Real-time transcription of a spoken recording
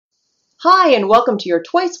Hi, and welcome to your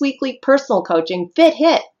twice weekly personal coaching Fit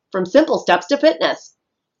Hit from Simple Steps to Fitness.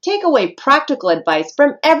 Take away practical advice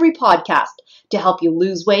from every podcast to help you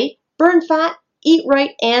lose weight, burn fat, eat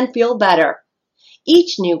right, and feel better.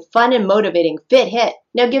 Each new fun and motivating Fit Hit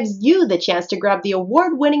now gives you the chance to grab the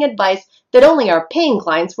award-winning advice that only our paying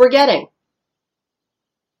clients were getting.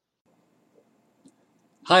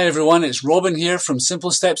 Hi everyone, it's Robin here from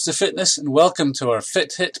Simple Steps to Fitness and welcome to our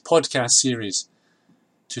Fit Hit podcast series.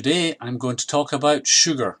 Today I'm going to talk about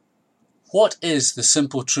sugar. What is the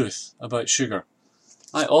simple truth about sugar?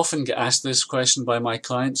 I often get asked this question by my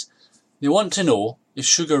clients. They want to know if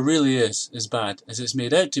sugar really is as bad as it's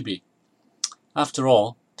made out to be. After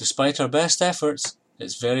all, despite our best efforts,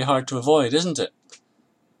 it's very hard to avoid, isn't it?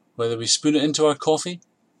 Whether we spoon it into our coffee,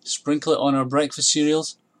 sprinkle it on our breakfast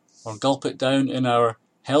cereals, or gulp it down in our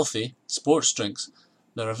healthy sports drinks,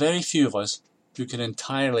 there are very few of us who can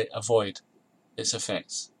entirely avoid its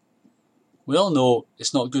effects. We all know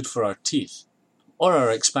it's not good for our teeth or our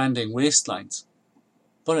expanding waistlines,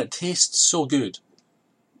 but it tastes so good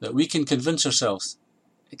that we can convince ourselves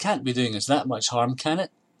it can't be doing us that much harm, can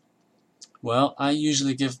it? Well, I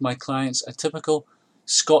usually give my clients a typical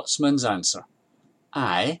Scotsman's answer: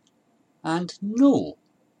 aye and no.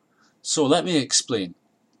 So let me explain.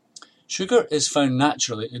 Sugar is found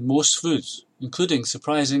naturally in most foods, including,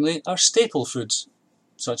 surprisingly, our staple foods,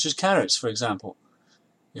 such as carrots, for example.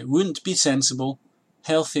 It wouldn't be sensible,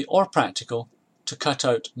 healthy or practical to cut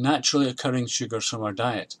out naturally occurring sugars from our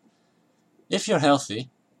diet. If you're healthy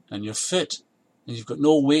and you're fit and you've got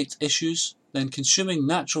no weight issues, then consuming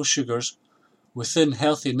natural sugars within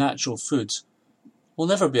healthy natural foods will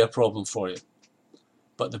never be a problem for you.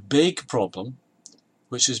 But the big problem,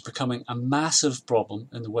 which is becoming a massive problem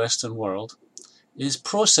in the Western world, is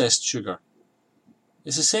processed sugar.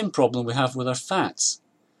 It's the same problem we have with our fats.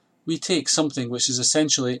 We take something which is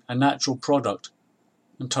essentially a natural product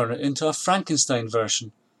and turn it into a Frankenstein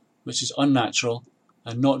version, which is unnatural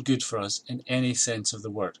and not good for us in any sense of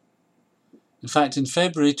the word. In fact, in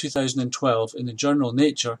February 2012, in the journal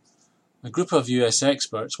Nature, a group of US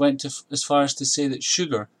experts went as far as to say that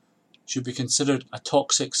sugar should be considered a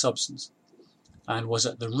toxic substance and was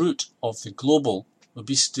at the root of the global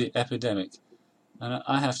obesity epidemic. And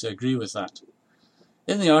I have to agree with that.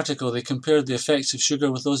 In the article, they compared the effects of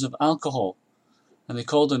sugar with those of alcohol, and they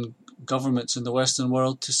called on governments in the Western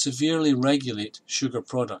world to severely regulate sugar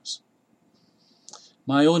products.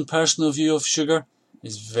 My own personal view of sugar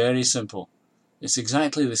is very simple. It's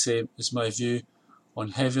exactly the same as my view on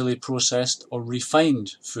heavily processed or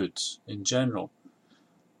refined foods in general.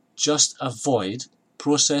 Just avoid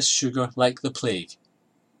processed sugar like the plague.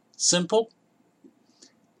 Simple?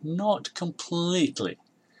 Not completely.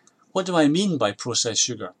 What do I mean by processed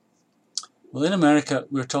sugar? Well, in America,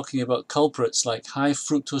 we're talking about culprits like high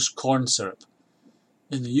fructose corn syrup.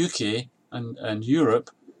 In the UK and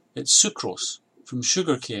Europe, it's sucrose from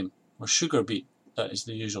sugarcane or sugar beet, that is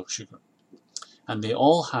the usual sugar. And they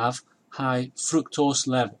all have high fructose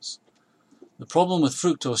levels. The problem with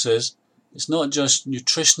fructose is it's not just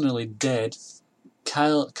nutritionally dead,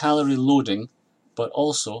 calorie loading, but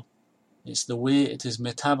also it's the way it is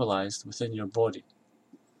metabolized within your body.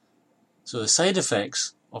 So the side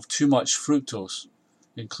effects of too much fructose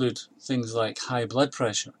include things like high blood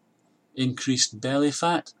pressure, increased belly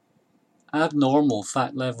fat, abnormal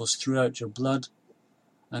fat levels throughout your blood,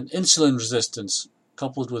 and insulin resistance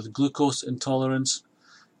coupled with glucose intolerance.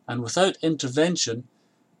 And without intervention,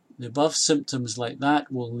 the above symptoms like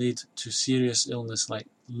that will lead to serious illness like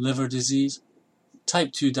liver disease,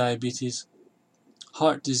 type 2 diabetes,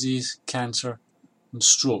 heart disease, cancer, and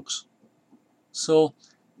strokes. So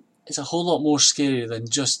it's a whole lot more scary than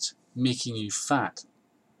just making you fat.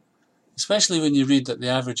 Especially when you read that the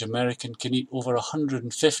average American can eat over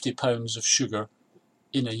 150 pounds of sugar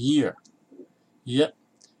in a year. Yep,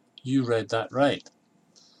 you read that right.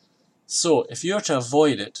 So if you're to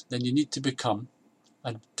avoid it, then you need to become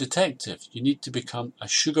a detective. You need to become a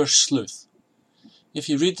sugar sleuth. If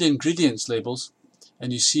you read the ingredients labels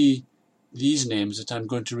and you see these names that I'm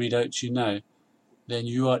going to read out to you now, then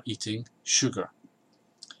you are eating sugar.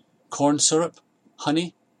 Corn syrup,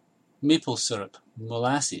 honey, maple syrup,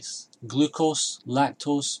 molasses, glucose,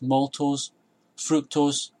 lactose, maltose,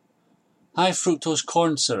 fructose, high fructose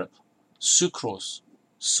corn syrup, sucrose,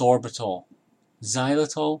 sorbitol,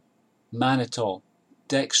 xylitol, mannitol,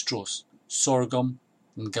 dextrose, sorghum,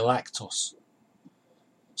 and galactose.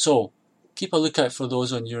 So, keep a lookout for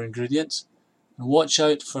those on your ingredients and watch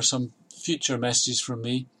out for some future messages from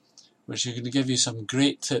me, which are going to give you some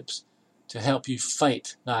great tips to help you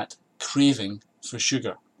fight that craving for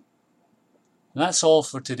sugar. And that's all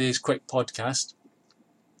for today's quick podcast.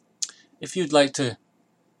 If you'd like to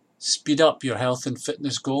speed up your health and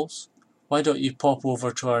fitness goals, why don't you pop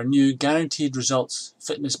over to our new Guaranteed Results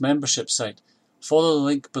fitness membership site. Follow the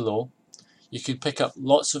link below. You can pick up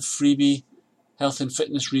lots of freebie health and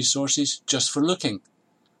fitness resources just for looking.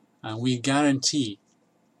 And we guarantee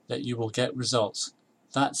that you will get results.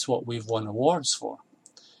 That's what we've won awards for.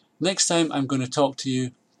 Next time I'm going to talk to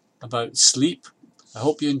you about sleep. I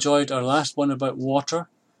hope you enjoyed our last one about water.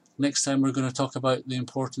 Next time we're going to talk about the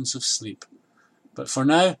importance of sleep. But for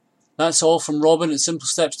now, that's all from Robin at Simple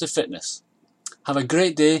Steps to Fitness. Have a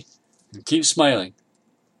great day and keep smiling.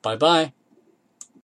 Bye bye.